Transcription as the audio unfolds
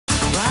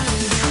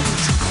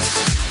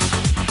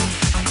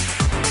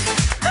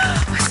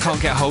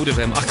can't get hold of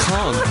him. I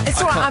can't.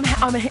 It's all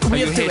right. Are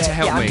you here to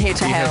help me? I'm here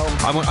to help.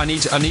 I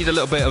need a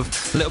little bit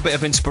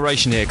of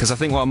inspiration here, because I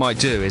think what I might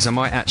do is I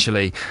might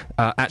actually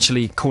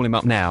call him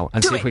up now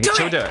and see if we can.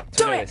 Shall we do it?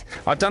 Do it.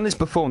 I've done this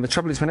before, and the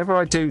trouble is, whenever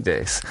I do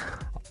this,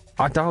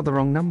 I dialed the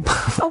wrong number.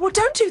 Oh, well,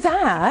 don't do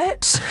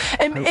that.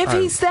 If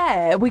he's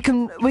there, we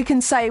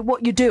can say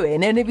what you're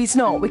doing, and if he's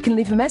not, we can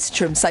leave a message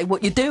to him, say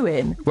what you're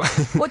doing.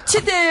 What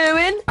you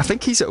doing? I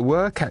think he's at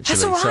work, actually.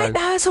 That's all right. So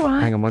That's all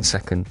right. hang on 1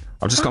 second.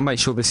 I've just got to make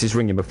sure this is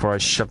ringing before I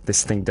shove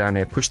this thing down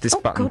here. Push this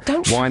button, God,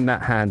 don't wind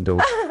that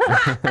handle,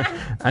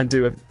 and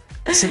do a...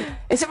 Is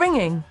it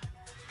ringing?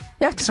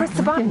 You have to press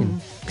the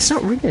button. It's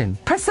not ringing.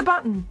 Press the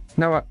button.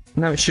 No,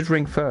 it should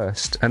ring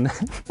first, and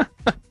then...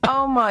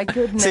 Oh my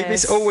goodness! See,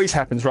 this always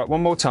happens. Right,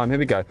 one more time. Here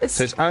we go.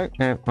 So it's oh,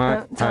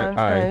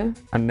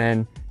 and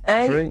then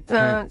 3,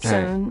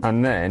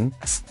 and then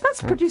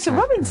that's producer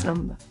Robin's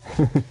number.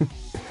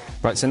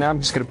 Right, so now I'm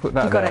just going to put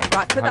that. You got it.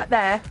 Right, put that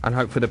there. And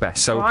hope for the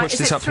best. So right, we'll push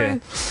this up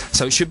here.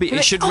 So it should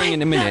ring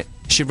in a minute.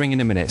 It should ring in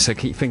a minute. So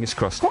keep fingers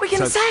crossed. What are we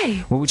going to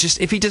say? Well,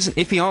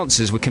 if he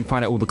answers, we can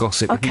find out all the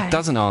gossip. Okay. If he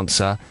doesn't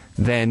answer,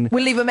 then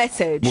we'll leave a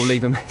message.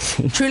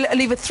 Should we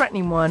leave a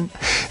threatening one?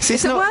 See,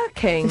 is it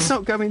working? It's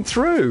not going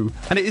through,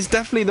 and it is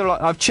definitely the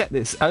right. I've checked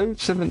this. 3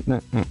 7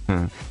 9.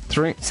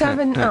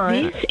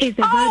 This is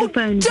a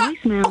Vodafone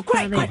voicemail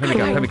great.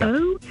 Here we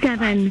go.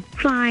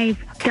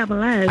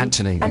 07500.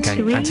 Anthony,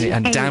 okay, Anthony,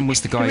 and Dan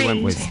was the guy he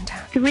went with.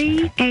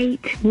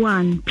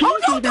 381.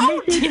 Please leave a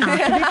message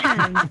after the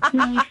tone.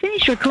 When you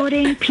finish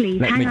recording, please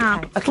hang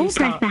up or press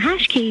the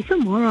hash key for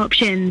more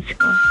options.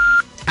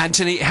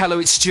 Anthony, hello,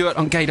 it's Stuart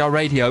on Gaydar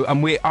Radio,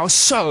 and we are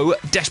so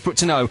desperate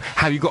to know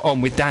how you got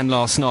on with Dan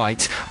last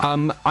night.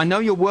 I know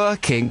you're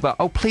working, but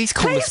please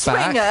call us back.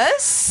 Please ring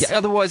us. Yeah,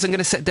 otherwise I'm going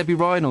to set Debbie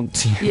Ryan on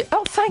to you. Yeah.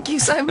 Oh, thank you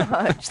so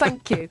much.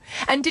 Thank you.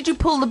 And did you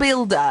pull the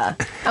builder?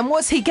 And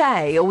was he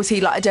gay, or was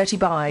he like a dirty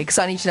bi? Because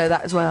I need to know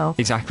that as well.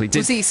 Exactly.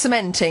 Was he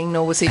cementing,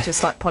 or was he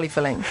just like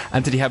polyfilling?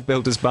 And did he have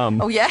builder's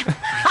bum? Oh, yeah.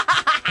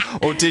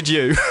 Or did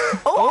you?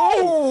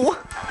 Oh!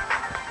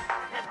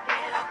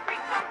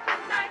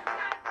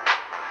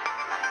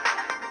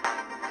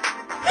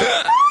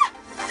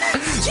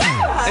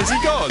 Yeah. Has he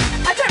gone?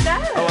 I don't know.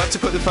 Oh, I have to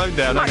put the phone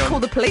down. I might call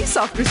the police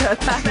after he's heard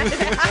that.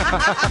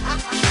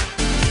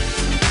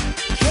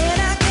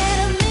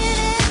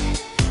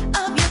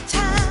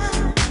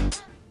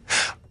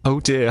 Oh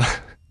dear.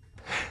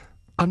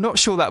 I'm not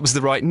sure that was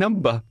the right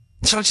number.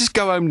 Shall I just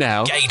go home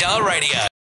now? Gaydar Radio.